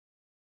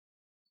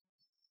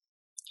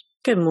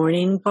Good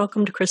morning.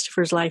 Welcome to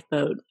Christopher's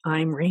Lifeboat.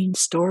 I'm Rain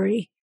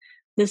Story.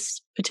 This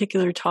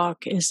particular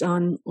talk is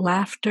on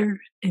laughter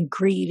and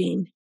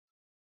grieving.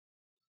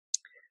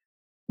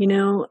 You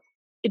know,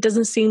 it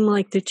doesn't seem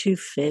like the two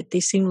fit. They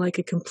seem like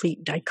a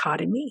complete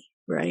dichotomy,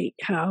 right?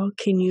 How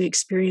can you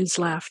experience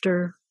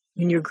laughter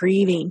when you're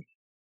grieving,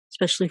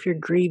 especially if you're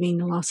grieving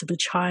the loss of a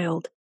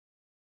child?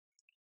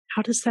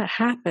 How does that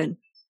happen?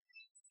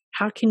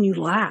 How can you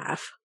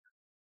laugh?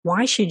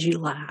 Why should you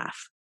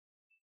laugh?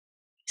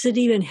 Is it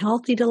even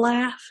healthy to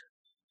laugh?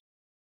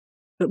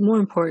 But more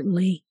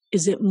importantly,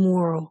 is it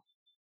moral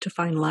to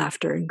find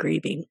laughter in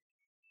grieving?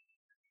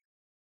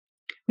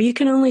 But you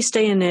can only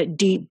stay in that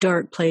deep,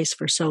 dark place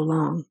for so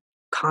long,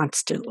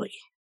 constantly.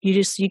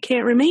 You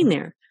can't remain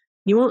there.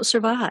 You won't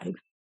survive.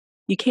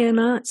 You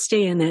cannot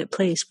stay in that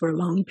place for a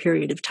long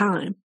period of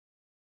time.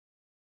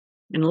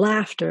 And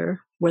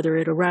laughter, whether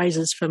it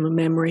arises from a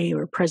memory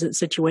or a present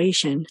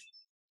situation,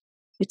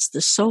 it's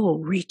the soul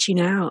reaching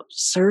out,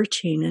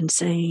 searching and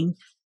saying,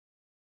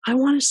 I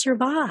want to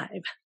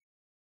survive.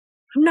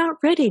 I'm not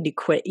ready to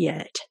quit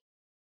yet.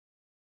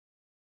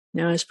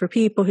 Now, as for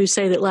people who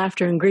say that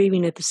laughter and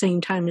grieving at the same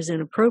time is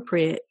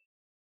inappropriate,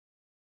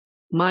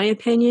 my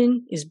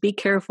opinion is be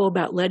careful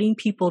about letting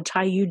people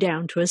tie you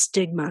down to a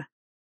stigma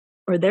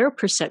or their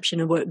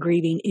perception of what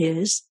grieving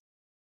is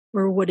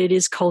or what it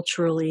is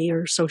culturally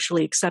or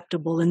socially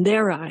acceptable in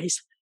their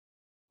eyes.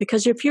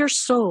 Because if your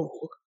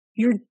soul,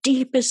 your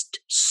deepest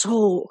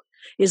soul,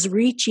 is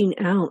reaching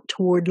out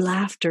toward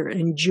laughter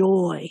and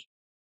joy,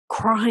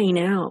 crying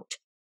out,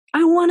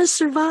 I want to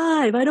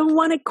survive, I don't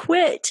want to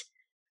quit.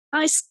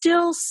 I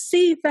still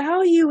see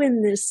value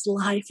in this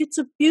life. It's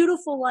a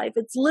beautiful life.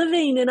 It's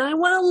living, and I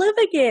want to live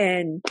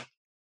again.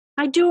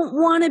 I don't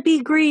want to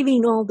be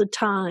grieving all the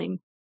time.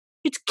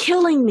 It's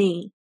killing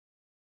me.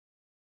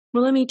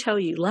 Well, let me tell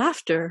you,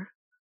 laughter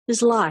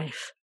is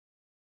life.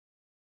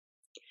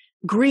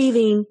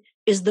 Grieving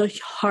is the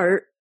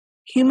heart,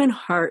 human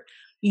heart,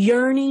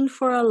 yearning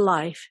for a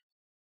life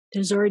that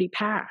has already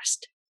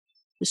passed.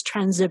 This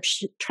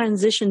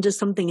transition to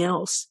something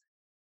else.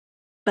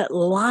 But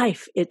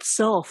life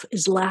itself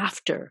is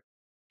laughter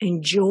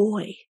and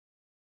joy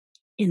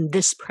in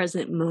this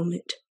present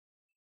moment.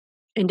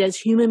 And as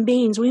human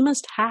beings, we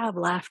must have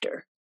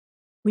laughter.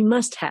 We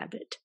must have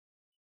it.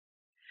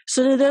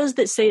 So to those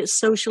that say it's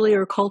socially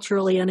or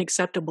culturally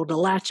unacceptable to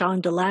latch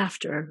on to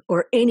laughter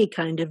or any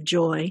kind of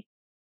joy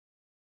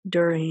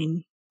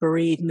during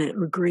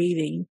bereavement or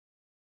grieving,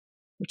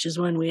 which is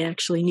when we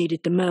actually need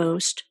it the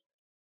most,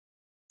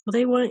 well,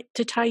 they want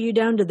to tie you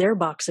down to their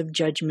box of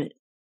judgment.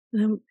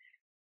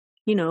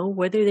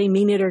 Whether they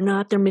mean it or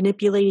not, they're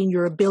manipulating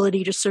your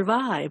ability to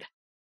survive.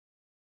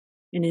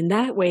 And in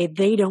that way,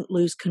 they don't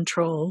lose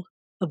control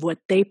of what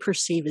they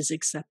perceive as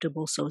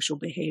acceptable social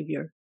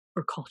behavior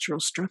or cultural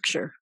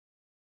structure.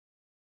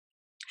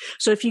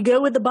 So if you go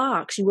with the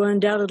box, you will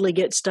undoubtedly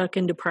get stuck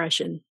in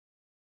depression.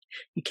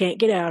 You can't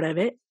get out of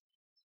it.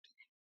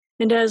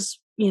 And as,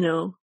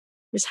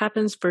 this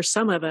happens for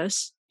some of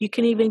us, you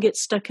can even get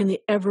stuck in the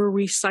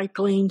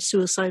ever-recycling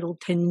suicidal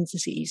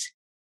tendencies,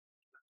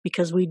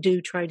 because we do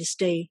try to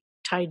stay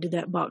tied to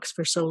that box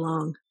for so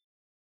long.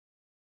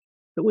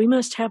 But we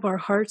must have our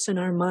hearts and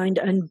our mind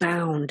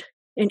unbound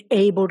and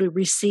able to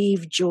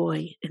receive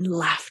joy and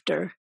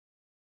laughter.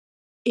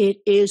 It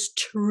is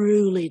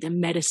truly the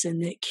medicine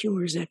that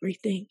cures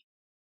everything.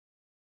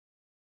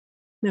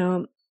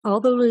 Now,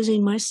 although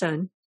losing my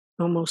son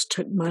almost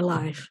took my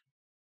life,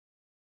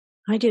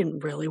 I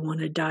didn't really want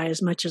to die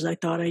as much as I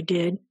thought I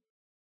did.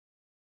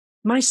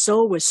 My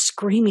soul was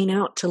screaming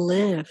out to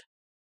live.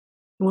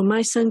 When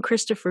my son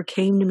Christopher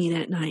came to me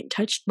that night,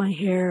 touched my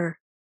hair,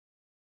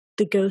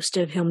 the ghost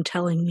of him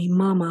telling me,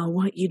 Mama, I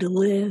want you to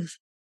live.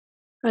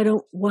 I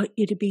don't want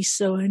you to be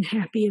so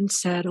unhappy and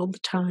sad all the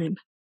time.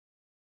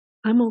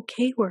 I'm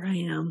okay where I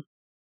am.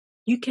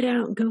 You get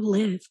out and go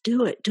live.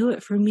 Do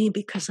it for me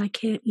because I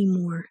can't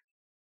anymore.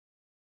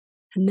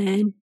 And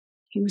then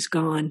he was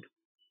gone.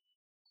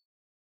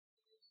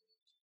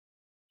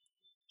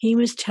 He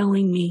was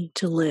telling me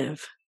to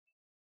live,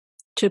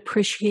 to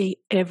appreciate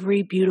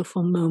every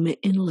beautiful moment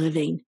in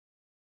living.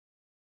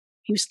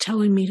 He was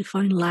telling me to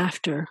find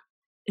laughter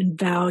and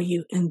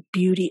value and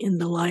beauty in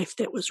the life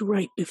that was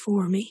right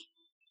before me.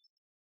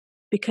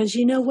 Because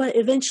you know what?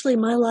 Eventually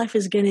my life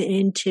is going to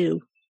end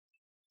too.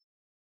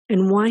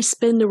 And why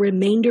spend the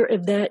remainder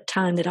of that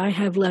time that I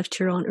have left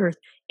here on earth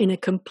in a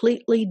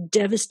completely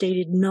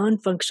devastated,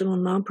 non-functional,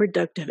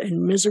 non-productive,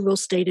 and miserable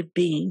state of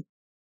being?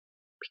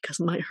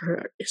 Because my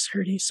heart is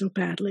hurting so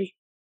badly.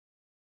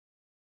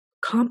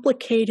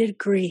 Complicated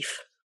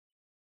grief.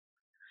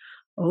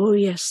 Oh,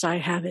 yes, I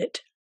have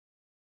it.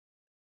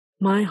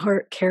 My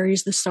heart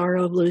carries the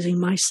sorrow of losing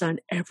my son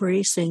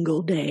every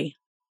single day.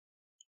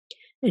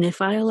 And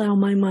if I allow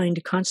my mind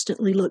to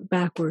constantly look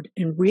backward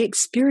and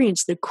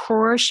re-experience the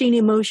crushing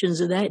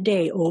emotions of that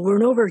day over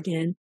and over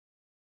again,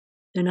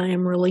 then I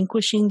am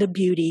relinquishing the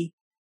beauty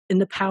and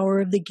the power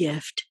of the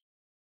gift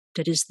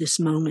that is this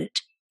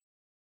moment.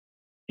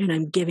 And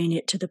I'm giving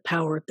it to the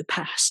power of the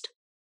past.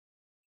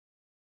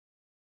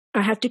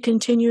 I have to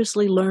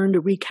continuously learn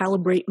to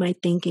recalibrate my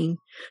thinking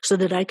so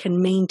that I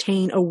can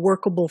maintain a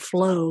workable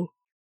flow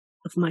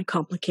of my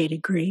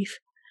complicated grief,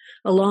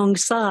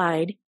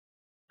 alongside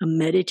a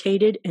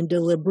meditated and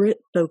deliberate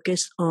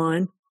focus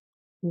on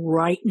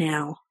right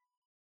now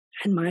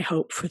and my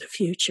hope for the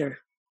future.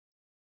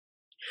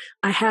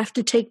 I have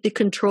to take the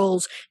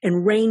controls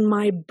and rein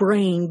my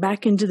brain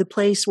back into the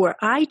place where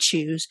I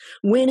choose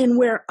when and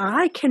where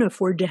I can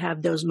afford to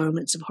have those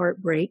moments of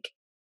heartbreak,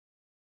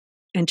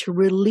 and to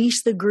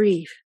release the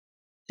grief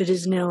that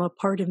is now a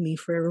part of me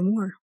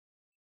forevermore.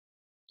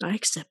 I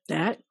accept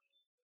that.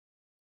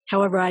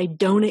 However, I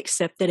don't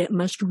accept that it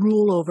must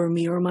rule over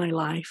me or my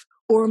life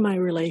or my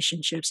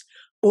relationships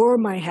or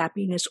my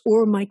happiness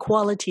or my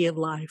quality of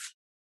life.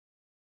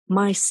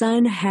 My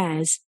son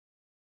has,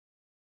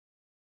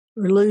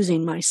 or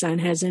losing my son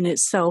has in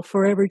itself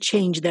forever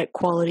changed that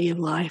quality of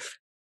life.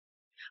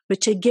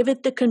 But to give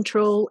it the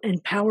control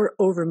and power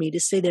over me to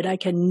say that I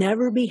can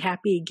never be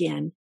happy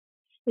again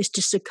is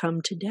to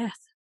succumb to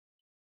death.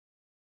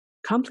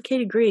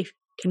 Complicated grief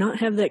cannot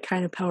have that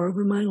kind of power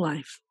over my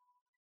life.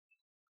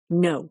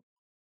 No,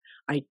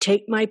 I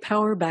take my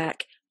power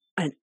back,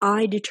 and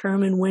I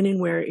determine when and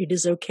where it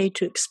is okay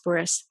to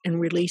express and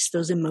release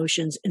those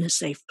emotions in a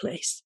safe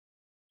place.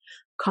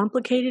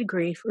 Complicated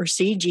grief, or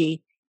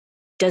CG,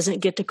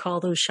 doesn't get to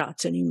call those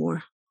shots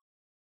anymore.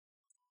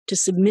 To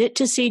submit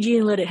to CG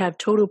and let it have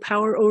total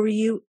power over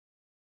you,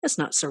 that's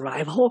not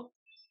survival.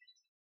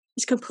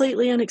 It's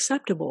completely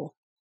unacceptable.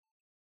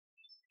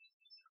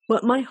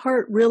 What my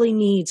heart really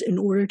needs in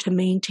order to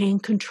maintain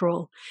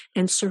control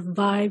and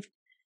survive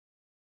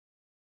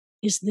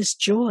is this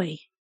joy,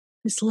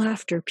 this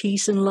laughter,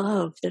 peace, and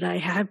love that I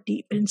have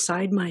deep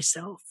inside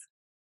myself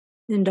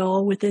and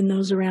all within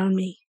those around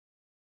me.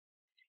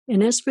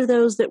 And as for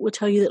those that will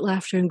tell you that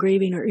laughter and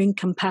grieving are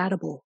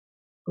incompatible,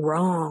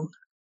 wrong.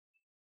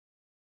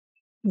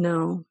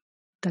 No,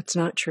 that's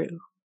not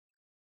true.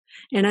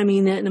 And I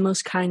mean that in the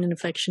most kind and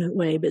affectionate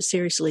way, but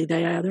seriously,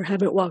 they either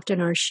haven't walked in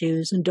our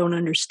shoes and don't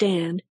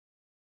understand,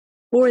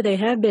 or they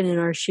have been in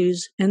our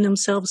shoes and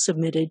themselves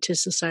submitted to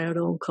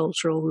societal and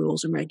cultural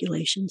rules and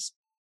regulations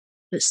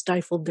that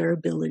stifled their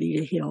ability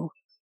to heal.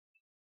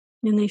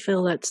 And they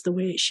feel that's the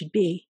way it should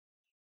be.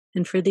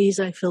 And for these,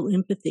 I feel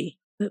empathy.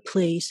 But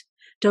please,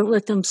 don't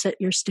let them set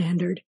your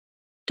standard.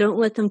 Don't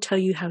let them tell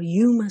you how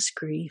you must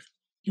grieve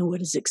and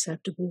what is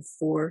acceptable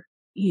for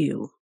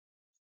you.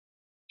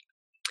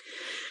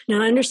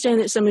 Now, I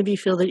understand that some of you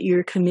feel that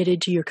you're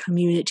committed to your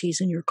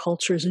communities and your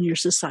cultures and your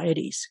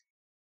societies,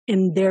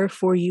 and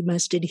therefore you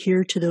must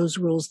adhere to those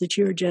rules that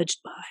you are judged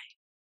by.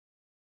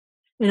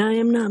 And I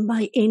am not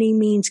by any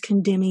means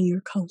condemning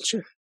your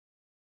culture.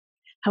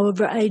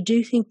 However, I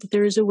do think that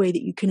there is a way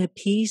that you can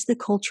appease the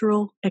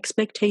cultural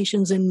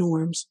expectations and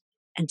norms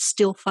and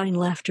still find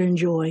laughter and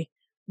joy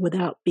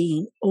without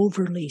being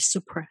overly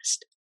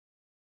suppressed.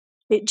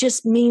 It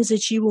just means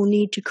that you will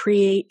need to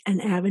create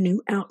an avenue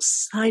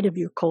outside of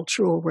your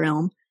cultural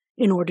realm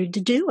in order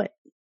to do it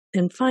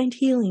and find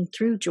healing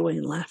through joy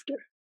and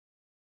laughter.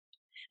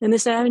 And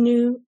this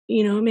avenue,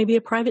 may be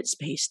a private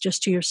space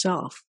just to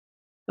yourself,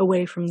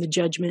 away from the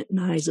judgment and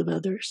eyes of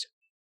others.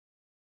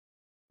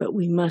 But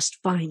we must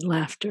find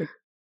laughter.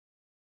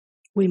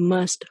 We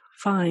must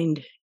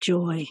find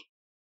joy.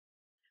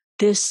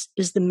 This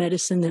is the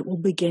medicine that will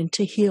begin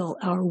to heal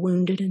our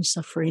wounded and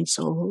suffering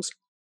souls.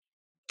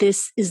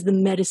 This is the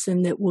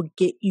medicine that will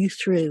get you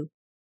through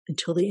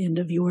until the end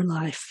of your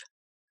life.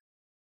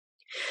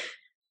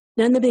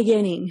 Now, in the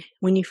beginning,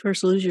 when you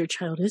first lose your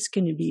child, it's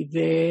going to be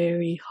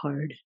very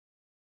hard.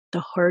 The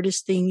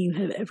hardest thing you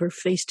have ever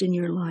faced in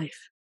your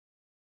life.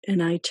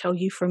 And I tell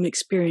you from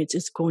experience,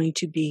 it's going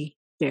to be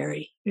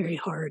very, very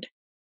hard.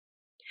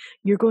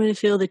 You're going to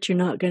feel that you're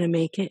not going to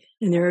make it.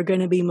 And there are going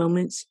to be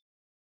moments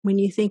when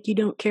you think you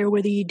don't care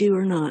whether you do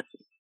or not.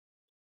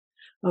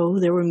 Oh,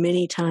 there were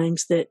many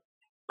times that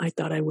I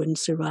thought I wouldn't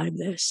survive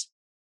this.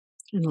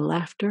 And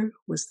laughter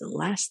was the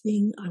last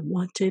thing I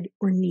wanted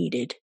or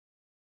needed.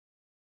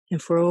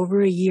 And for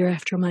over a year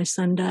after my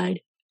son died,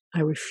 I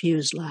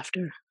refused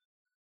laughter.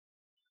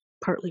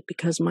 Partly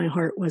because my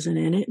heart wasn't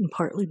in it, and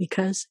partly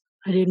because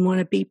I didn't want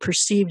to be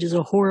perceived as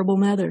a horrible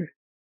mother.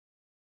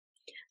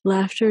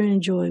 Laughter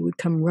and joy would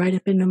come right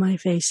up into my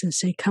face and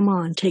say, "Come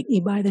on, take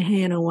me by the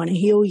hand, I want to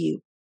heal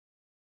you."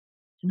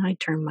 And I'd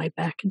turn my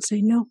back and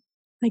say, "No,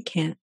 I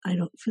can't. I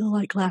don't feel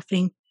like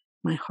laughing.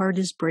 My heart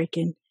is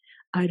breaking.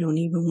 I don't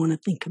even want to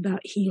think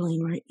about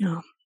healing right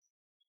now."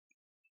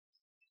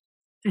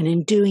 And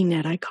in doing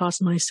that, I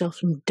caused myself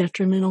some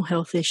detrimental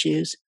health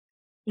issues,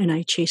 and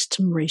I chased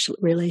some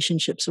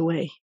relationships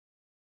away.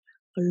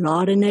 A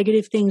lot of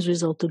negative things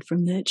resulted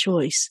from that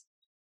choice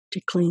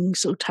to cling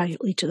so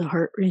tightly to the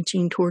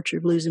heart-wrenching torture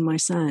of losing my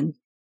son,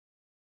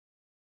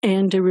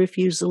 and to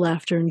refuse the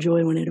laughter and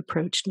joy when it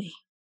approached me,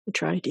 to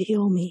try to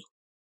heal me.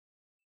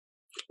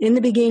 In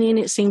the beginning,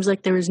 it seems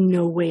like there is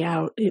no way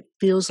out. It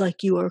feels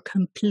like you are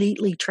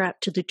completely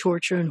trapped to the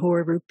torture and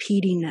horror of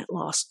repeating that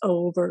loss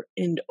over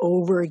and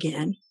over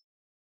again.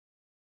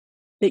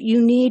 That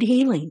you need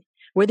healing,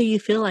 Whether you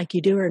feel like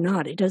you do or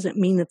not, it doesn't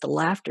mean that the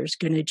laughter is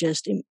going to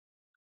just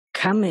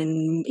come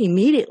in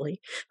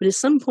immediately. But at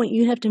some point,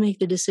 you have to make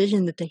the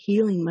decision that the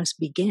healing must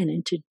begin.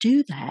 And to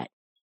do that,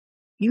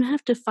 you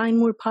have to find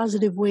more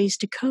positive ways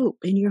to cope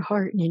in your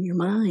heart and in your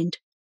mind.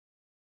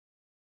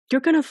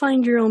 You're going to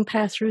find your own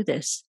path through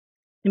this.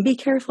 And be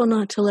careful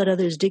not to let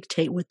others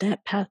dictate what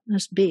that path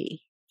must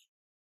be.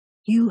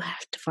 You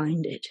have to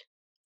find it.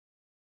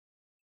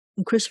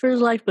 And Christopher's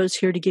Lifeboat's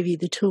here to give you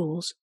the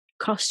tools.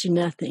 Costs you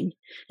nothing.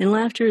 And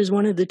laughter is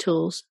one of the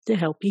tools to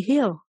help you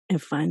heal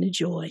and find the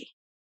joy.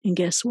 And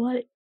guess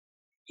what?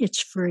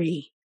 It's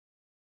free.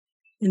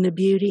 And the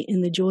beauty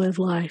and the joy of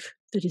life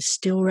that is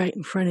still right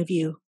in front of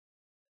you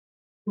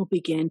will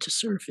begin to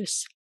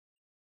surface.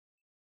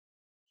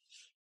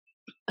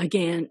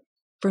 Again,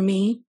 for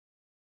me,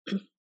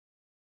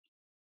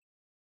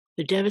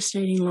 the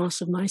devastating loss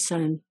of my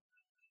son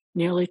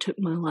nearly took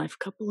my life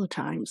a couple of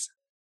times,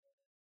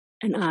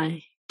 and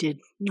I did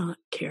not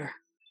care.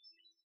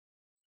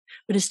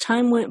 But as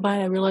time went by,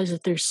 I realized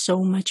that there's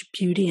so much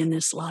beauty in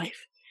this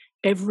life.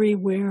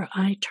 Everywhere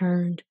I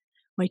turned,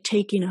 by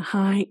taking a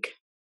hike,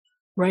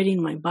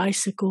 riding my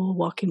bicycle,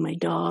 walking my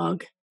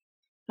dog,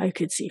 I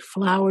could see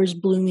flowers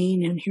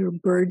blooming and hear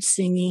birds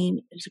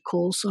singing as a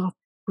cool, soft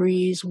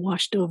breeze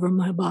washed over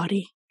my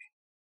body.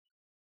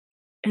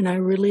 And I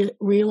really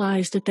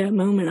realized at that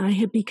moment I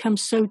had become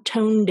so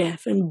tone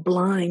deaf and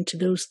blind to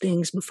those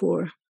things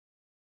before.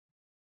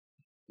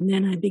 And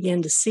then I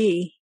began to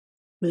see,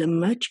 with a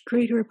much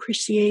greater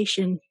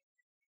appreciation,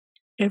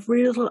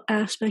 every little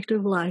aspect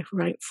of life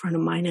right in front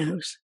of my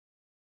nose.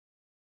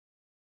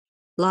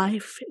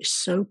 Life is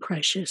so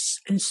precious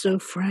and so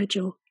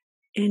fragile,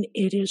 and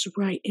it is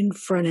right in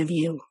front of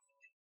you.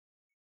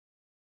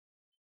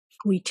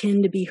 We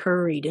tend to be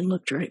hurried and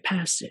look right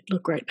past it.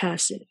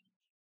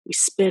 We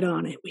spit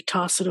on it, we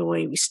toss it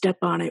away, we step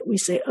on it, we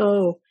say,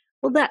 oh,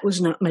 well, that was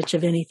not much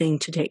of anything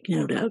to take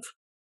note of.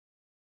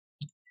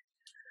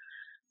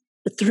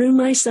 But through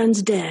my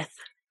son's death,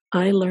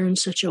 I learned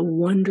such a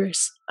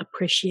wondrous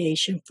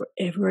appreciation for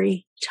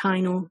every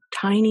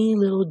tiny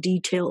little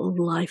detail of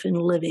life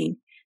and living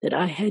that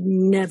I had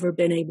never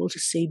been able to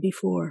see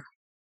before.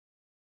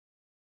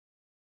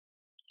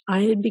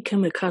 I had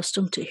become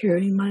accustomed to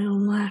hearing my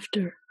own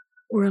laughter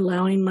or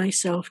allowing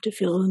myself to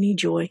feel any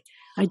joy.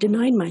 I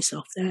denied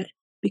myself that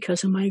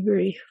because of my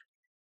grief.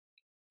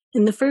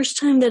 And the first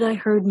time that I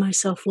heard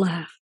myself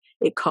laugh,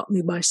 it caught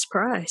me by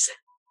surprise.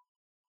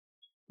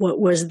 What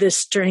was this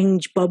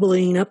strange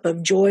bubbling up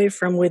of joy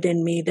from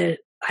within me that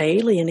I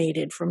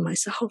alienated from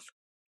myself?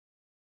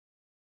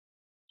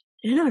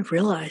 And I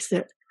realized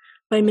that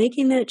by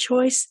making that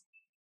choice,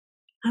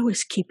 I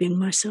was keeping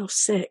myself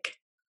sick,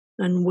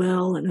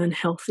 unwell and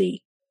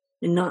unhealthy,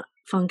 and not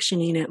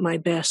functioning at my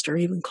best or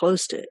even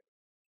close to it.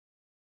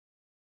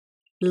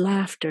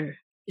 Laughter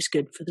is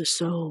good for the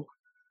soul.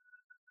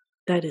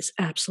 That is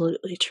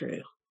absolutely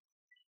true.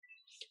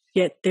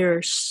 Yet there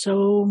are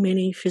so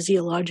many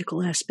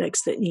physiological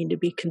aspects that need to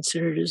be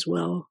considered as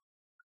well.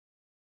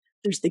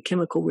 There's the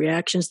chemical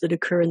reactions that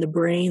occur in the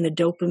brain, the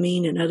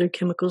dopamine and other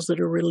chemicals that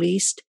are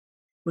released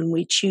when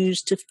we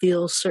choose to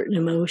feel certain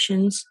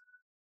emotions.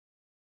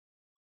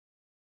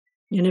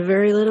 In a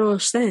very literal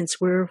sense,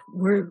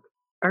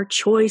 our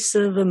choice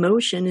of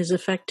emotion is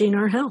affecting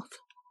our health.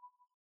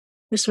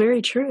 It's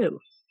very true.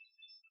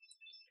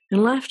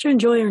 And laughter and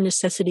joy are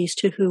necessities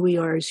to who we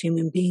are as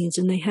human beings,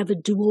 and they have a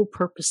dual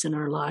purpose in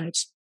our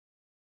lives.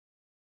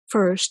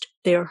 First,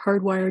 they are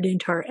hardwired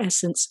into our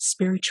essence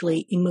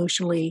spiritually,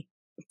 emotionally,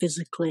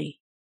 physically,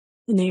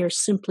 and they are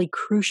simply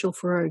crucial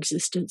for our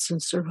existence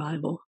and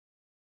survival.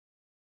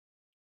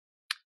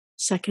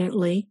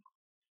 Secondly,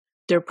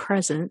 their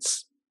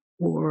presence,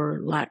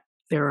 or lack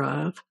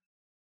thereof,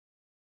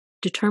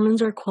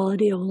 determines our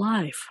quality of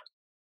life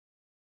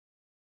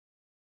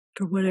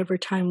for whatever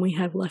time we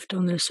have left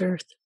on this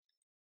earth.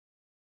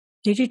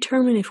 They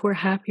determine if we're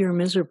happy or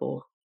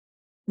miserable.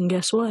 And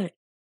guess what?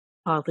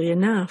 Oddly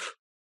enough,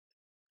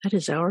 that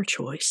is our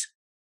choice.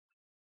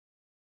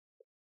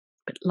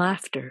 But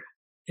laughter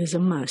is a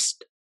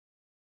must.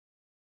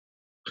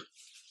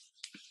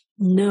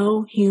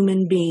 No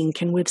human being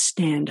can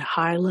withstand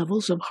high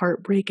levels of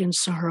heartbreak and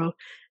sorrow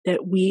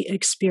that we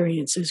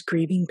experience as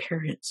grieving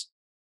parents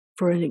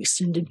for an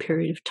extended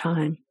period of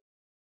time.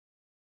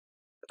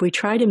 If we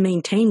try to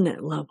maintain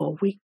that level,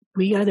 we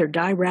either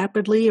die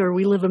rapidly or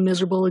we live a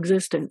miserable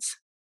existence.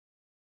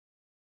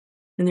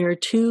 And there are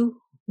two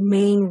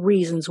main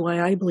reasons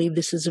why I believe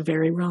this is a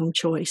very wrong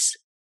choice: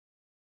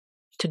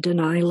 to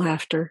deny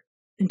laughter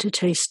and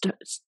to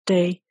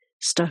stay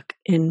stuck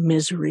in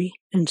misery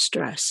and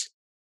stress.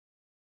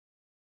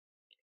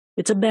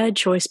 It's a bad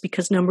choice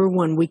because, number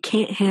one, we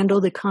can't handle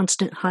the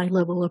constant high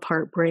level of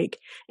heartbreak,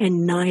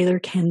 and neither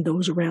can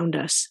those around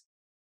us.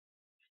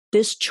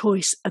 This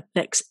choice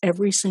affects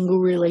every single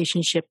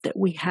relationship that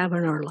we have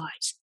in our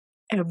lives.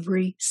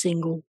 Every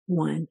single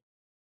one.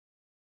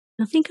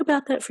 Now think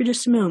about that for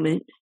just a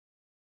moment.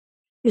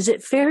 Is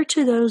it fair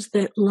to those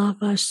that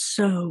love us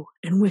so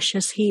and wish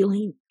us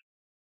healing,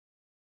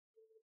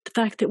 the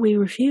fact that we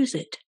refuse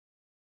it?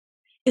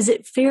 Is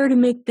it fair to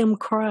make them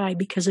cry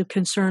because of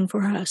concern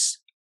for us?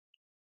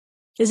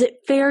 Is it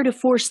fair to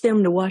force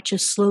them to watch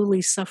us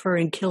slowly suffer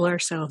and kill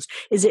ourselves?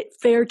 Is it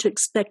fair to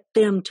expect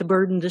them to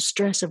burden the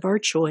stress of our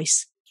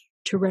choice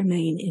to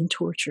remain in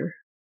torture?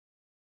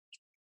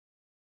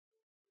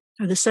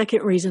 Now, the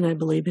second reason I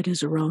believe it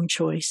is a wrong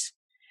choice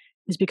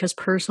is because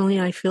personally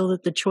I feel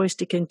that the choice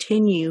to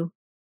continue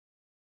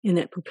in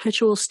that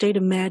perpetual state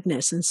of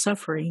madness and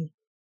suffering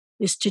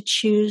is to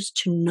choose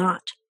to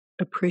not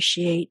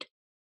appreciate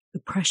the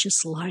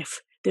precious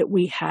life that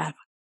we have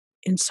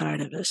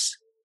inside of us.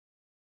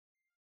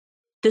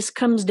 This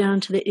comes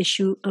down to the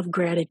issue of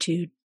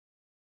gratitude.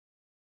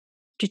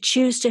 To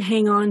choose to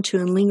hang on to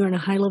and linger in a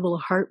high level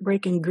of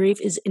heartbreak and grief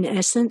is, in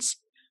essence,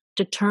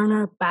 to turn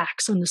our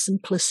backs on the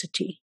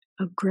simplicity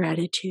of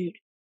gratitude.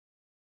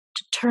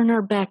 To turn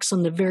our backs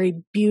on the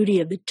very beauty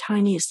of the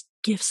tiniest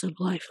gifts of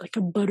life, like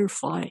a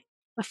butterfly,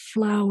 a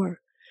flower,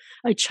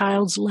 a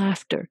child's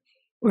laughter,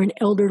 or an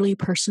elderly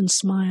person's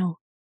smile,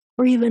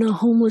 or even a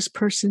homeless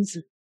person's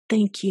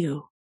thank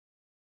you.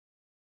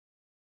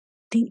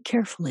 Think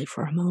carefully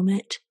for a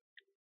moment.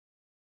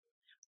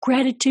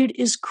 Gratitude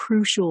is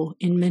crucial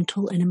in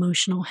mental and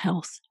emotional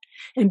health,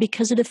 and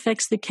because it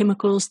affects the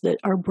chemicals that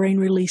our brain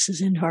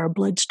releases into our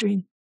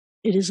bloodstream,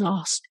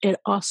 it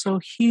also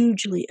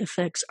hugely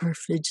affects our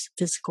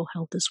physical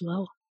health as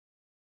well.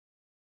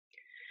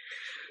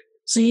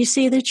 So you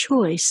see, the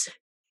choice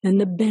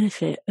and the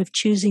benefit of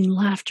choosing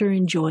laughter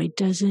and joy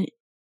doesn't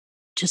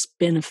just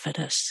benefit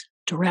us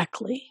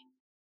directly,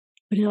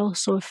 but it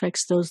also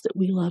affects those that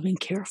we love and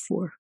care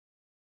for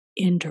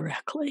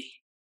indirectly.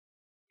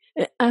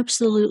 It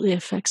absolutely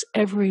affects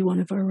every one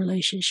of our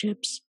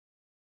relationships.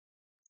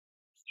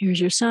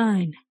 Here's your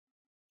sign.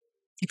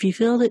 If you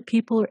feel that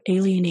people are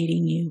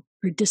alienating you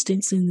or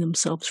distancing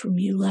themselves from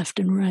you left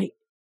and right,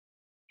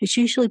 it's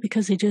usually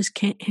because they just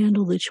can't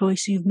handle the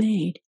choice you've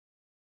made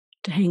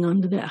to hang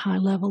on to that high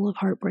level of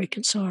heartbreak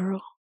and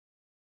sorrow.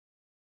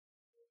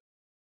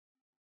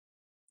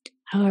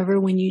 However,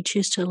 when you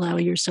choose to allow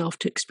yourself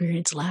to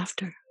experience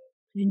laughter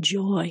and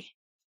joy,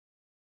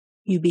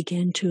 you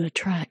begin to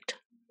attract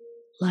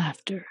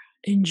laughter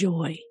and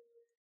joy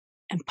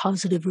and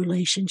positive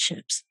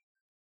relationships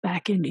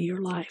back into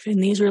your life.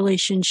 And these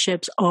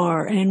relationships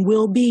are and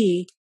will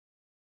be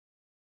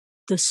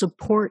the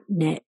support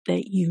net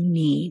that you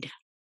need.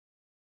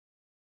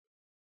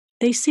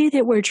 They see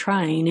that we're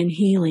trying and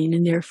healing,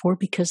 and therefore,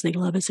 because they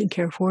love us and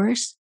care for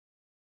us,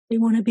 they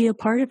want to be a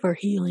part of our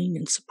healing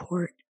and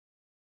support.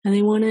 And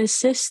they want to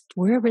assist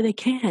wherever they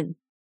can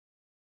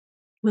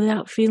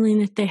without feeling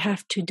that they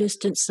have to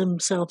distance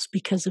themselves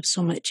because of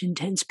so much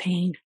intense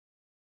pain.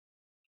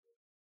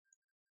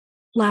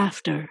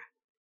 Laughter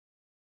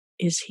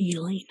is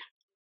healing.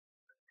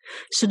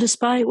 So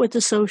despite what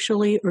the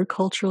socially or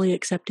culturally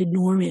accepted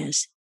norm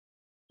is,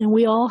 and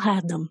we all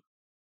had them,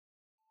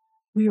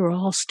 we are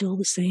all still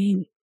the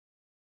same.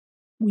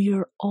 We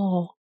are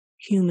all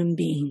human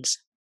beings.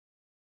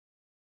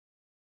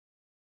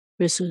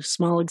 This is a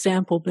small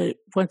example, but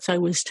once I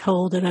was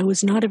told that I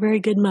was not a very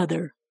good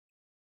mother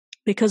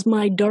because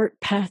my dark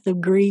path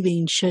of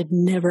grieving should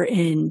never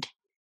end.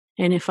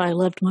 And if I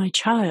loved my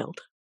child,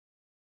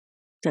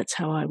 that's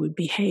how I would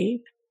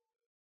behave.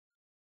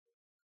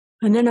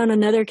 And then on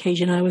another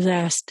occasion, I was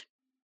asked,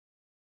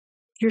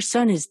 "Your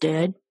son is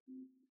dead.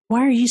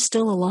 Why are you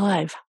still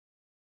alive?"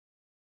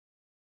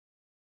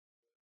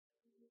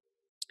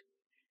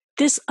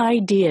 This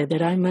idea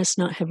that I must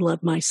not have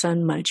loved my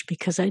son much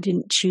because I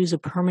didn't choose a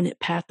permanent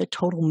path of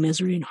total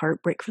misery and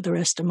heartbreak for the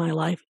rest of my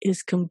life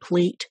is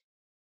complete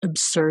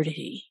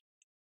absurdity.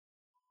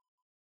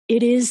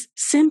 It is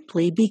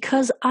simply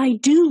because I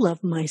do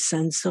love my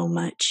son so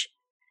much,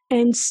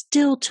 and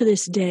still to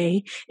this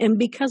day, and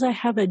because I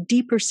have a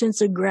deeper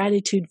sense of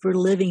gratitude for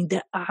living,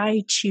 that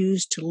I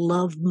choose to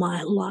love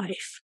my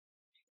life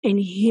and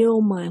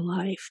heal my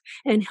life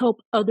and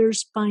help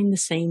others find the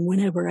same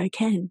whenever I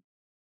can.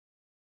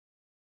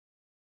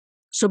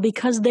 So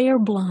because they are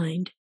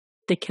blind,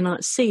 they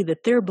cannot see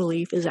that their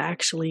belief is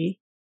actually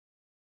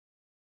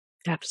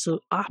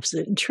absolute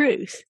opposite in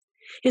truth.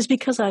 It's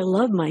because I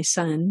love my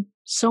son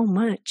so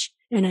much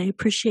and I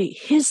appreciate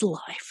his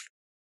life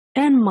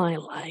and my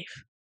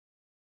life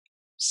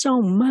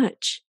so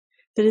much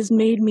that has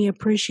made me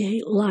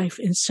appreciate life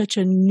in such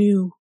a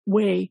new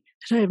way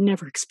that I have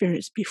never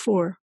experienced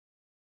before.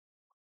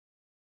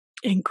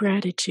 And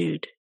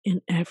gratitude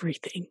in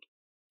everything.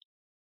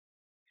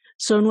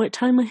 So in what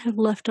time I have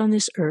left on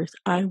this earth,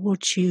 I will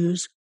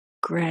choose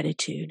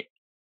gratitude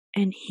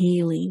and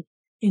healing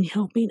and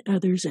helping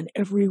others in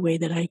every way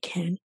that I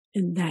can.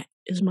 And that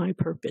is my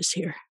purpose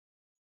here.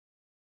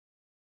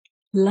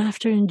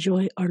 Laughter and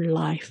joy are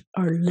life,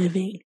 are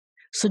living.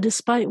 So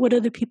despite what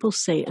other people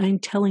say, I'm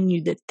telling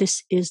you that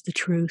this is the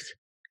truth.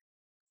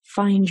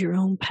 Find your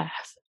own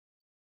path.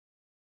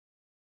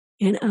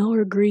 In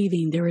our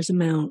grieving, there is a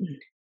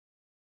mountain.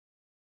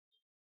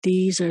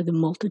 These are the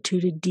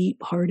multitude of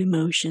deep, hard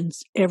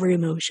emotions. Every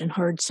emotion,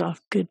 hard,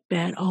 soft, good,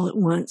 bad, all at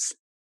once.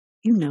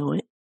 You know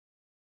it.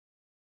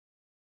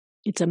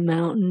 It's a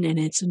mountain and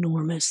it's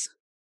enormous.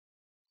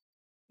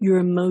 Your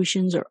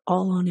emotions are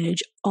all on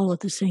edge all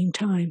at the same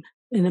time,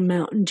 and the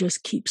mountain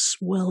just keeps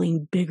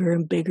swelling bigger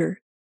and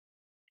bigger.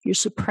 You're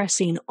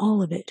suppressing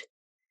all of it,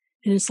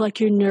 and it's like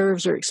your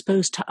nerves are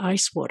exposed to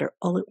ice water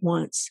all at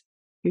once.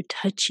 You're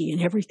touchy,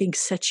 and everything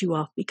sets you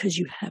off because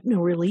you have no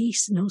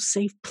release, no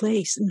safe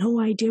place, no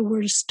idea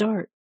where to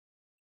start.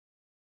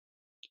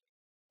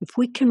 If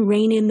we can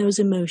rein in those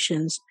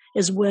emotions,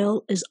 as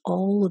well as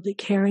all of the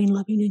caring,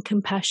 loving, and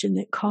compassion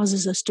that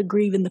causes us to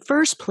grieve in the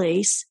first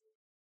place,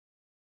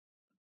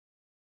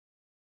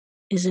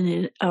 isn't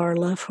it our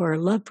love for our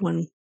loved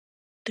one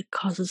that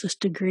causes us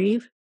to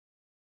grieve?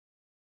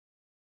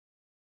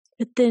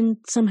 But then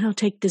somehow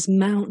take this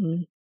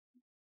mountain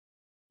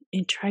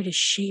and try to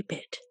shape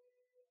it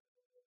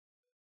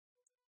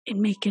and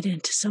make it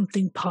into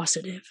something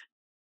positive.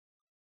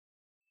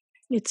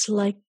 It's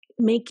like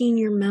making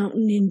your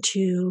mountain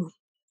into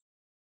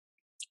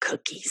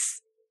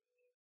cookies.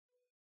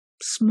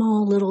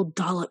 Small little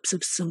dollops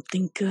of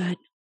something good.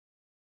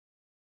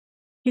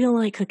 You don't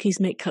like cookies,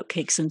 make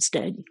cupcakes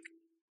instead.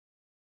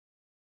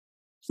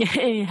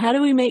 Hey, how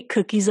do we make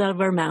cookies out of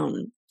our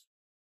mountain?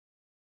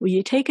 Well,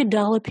 you take a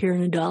dollop here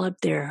and a dollop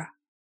there.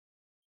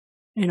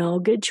 And all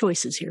good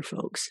choices here,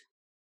 folks.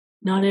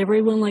 Not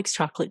everyone likes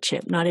chocolate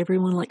chip. Not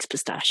everyone likes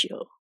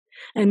pistachio.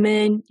 And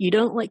then you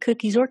don't like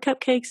cookies or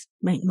cupcakes,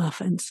 make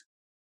muffins.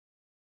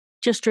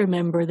 Just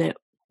remember that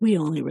we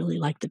only really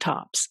like the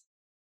tops.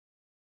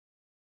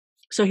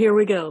 So here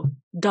we go.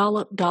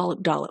 Dollop,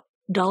 dollop, dollop.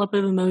 Dollop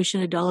of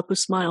emotion, a dollop of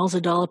smiles,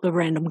 a dollop of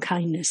random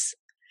kindness.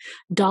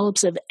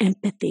 Dollops of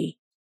empathy,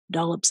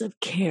 dollops of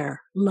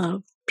care,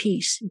 love,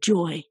 peace,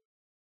 joy.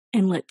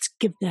 And let's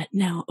give that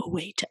now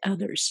away to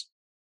others.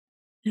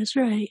 That's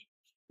right.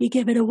 You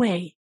give it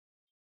away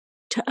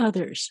to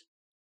others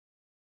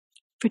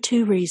for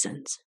 2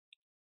 reasons.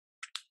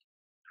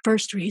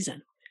 First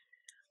reason,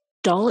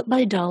 dollop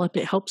by dollop,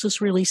 it helps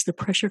us release the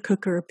pressure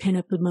cooker of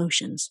pent-up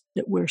emotions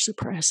that we're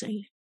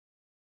suppressing.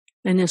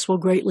 And this will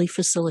greatly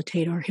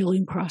facilitate our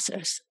healing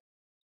process.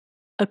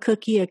 A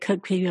cookie, a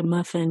cupcake, a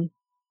muffin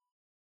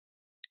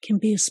can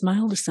be a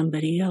smile to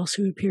somebody else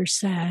who appears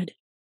sad.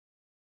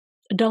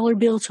 A dollar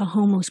bill to a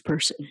homeless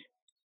person.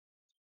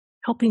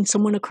 Helping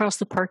someone across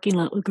the parking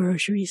lot with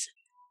groceries.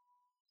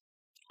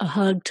 A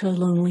hug to a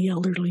lonely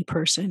elderly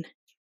person.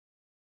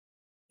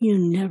 You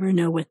never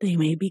know what they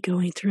may be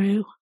going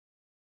through.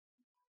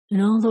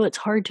 And although it's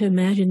hard to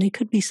imagine, they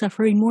could be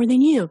suffering more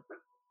than you.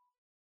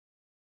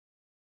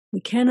 We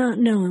cannot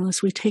know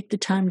unless we take the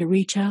time to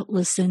reach out,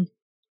 listen,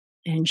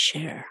 and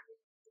share.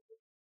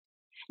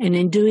 And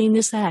in doing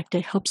this act,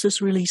 it helps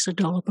us release a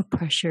dollop of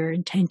pressure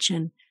and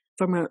tension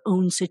from our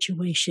own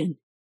situation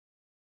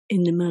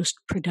in the most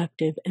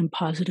productive and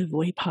positive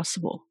way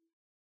possible.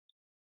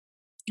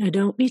 Now,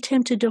 don't be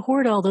tempted to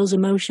hoard all those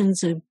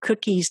emotions and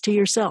cookies to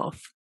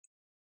yourself.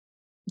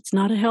 It's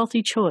not a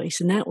healthy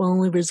choice, and that will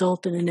only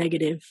result in a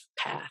negative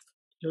path.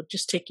 It'll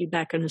just take you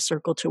back in a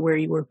circle to where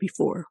you were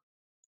before.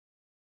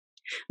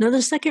 Now,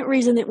 the second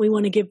reason that we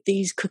want to give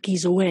these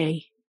cookies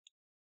away,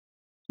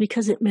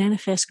 because it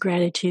manifests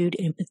gratitude,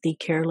 empathy,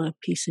 care, love,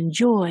 peace, and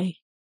joy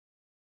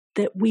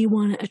that we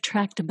want to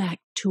attract back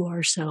to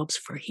ourselves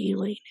for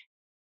healing.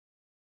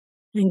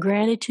 And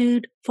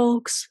gratitude,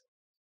 folks,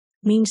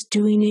 means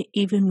doing it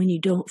even when you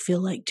don't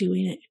feel like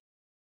doing it.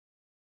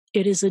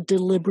 It is a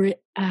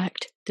deliberate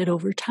act that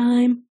over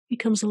time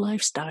becomes a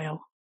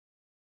lifestyle.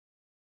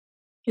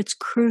 It's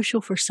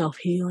crucial for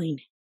self-healing.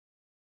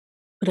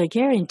 But I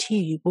guarantee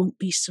you won't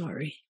be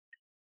sorry.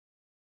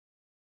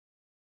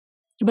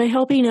 By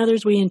helping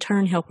others, we in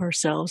turn help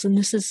ourselves, and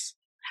this is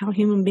how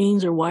human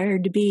beings are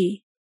wired to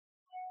be.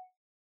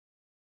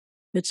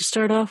 But to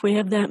start off, we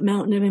have that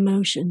mountain of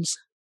emotions.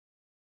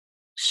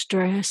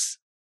 Stress,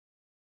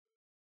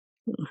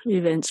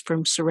 events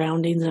from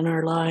surroundings in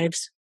our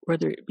lives,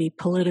 whether it be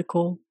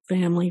political,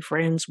 family,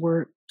 friends,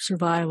 work,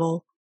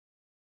 survival,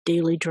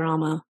 daily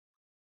drama.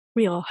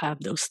 We all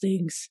have those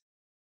things.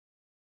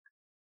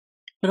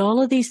 But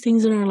all of these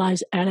things in our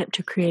lives add up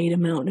to create a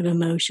mountain of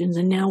emotions,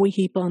 and now we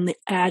heap on the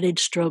added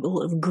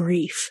struggle of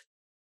grief.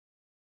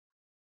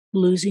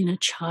 Losing a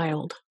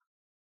child,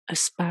 a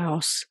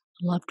spouse,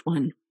 a loved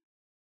one.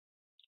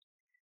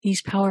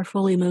 These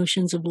powerful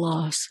emotions of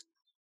loss,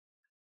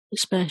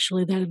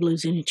 especially that of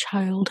losing a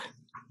child,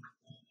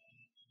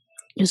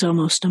 is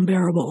almost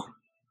unbearable.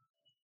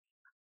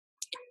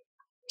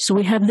 So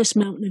we have this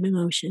mountain of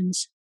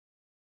emotions,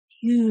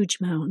 huge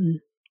mountain.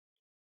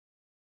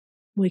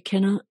 We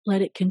cannot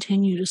let it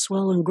continue to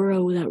swell and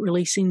grow without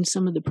releasing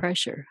some of the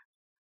pressure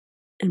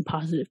in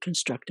positive,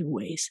 constructive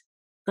ways.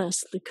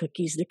 Thus, the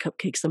cookies, the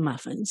cupcakes, the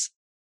muffins.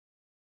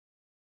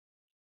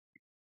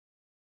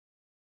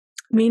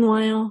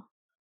 Meanwhile,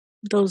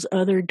 those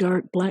other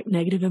dark, black,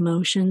 negative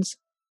emotions,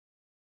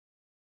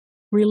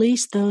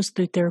 release those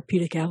through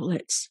therapeutic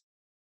outlets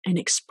and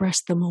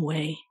express them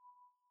away.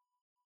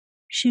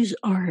 Choose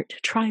art,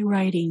 try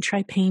writing,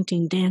 try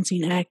painting,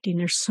 dancing, acting.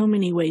 There's so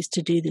many ways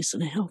to do this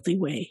in a healthy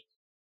way.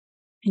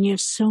 And you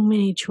have so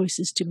many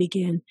choices to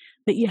begin,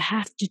 but you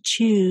have to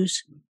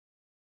choose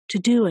to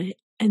do it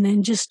and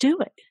then just do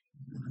it.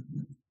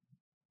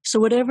 So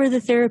whatever the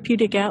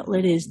therapeutic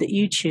outlet is that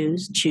you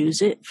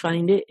choose it,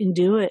 find it, and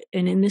do it.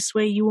 And in this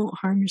way, you won't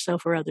harm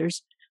yourself or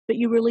others, but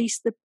you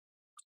release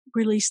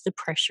the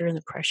pressure in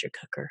the pressure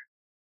cooker,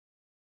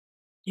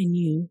 and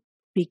you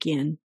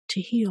begin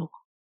to heal.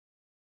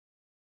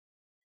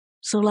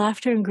 So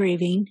laughter and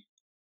grieving,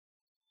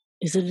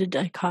 is it a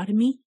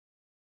dichotomy?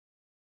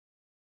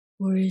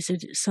 Or is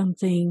it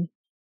something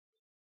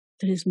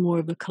that is more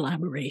of a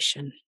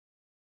collaboration?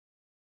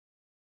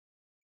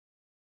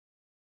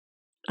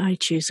 I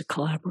choose a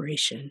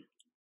collaboration.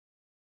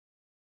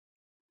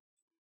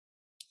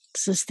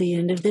 This is the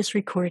end of this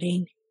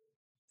recording.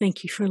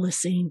 Thank you for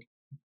listening.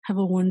 Have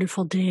a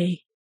wonderful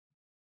day.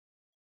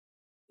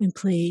 And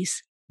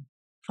please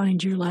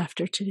find your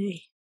laughter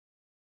today.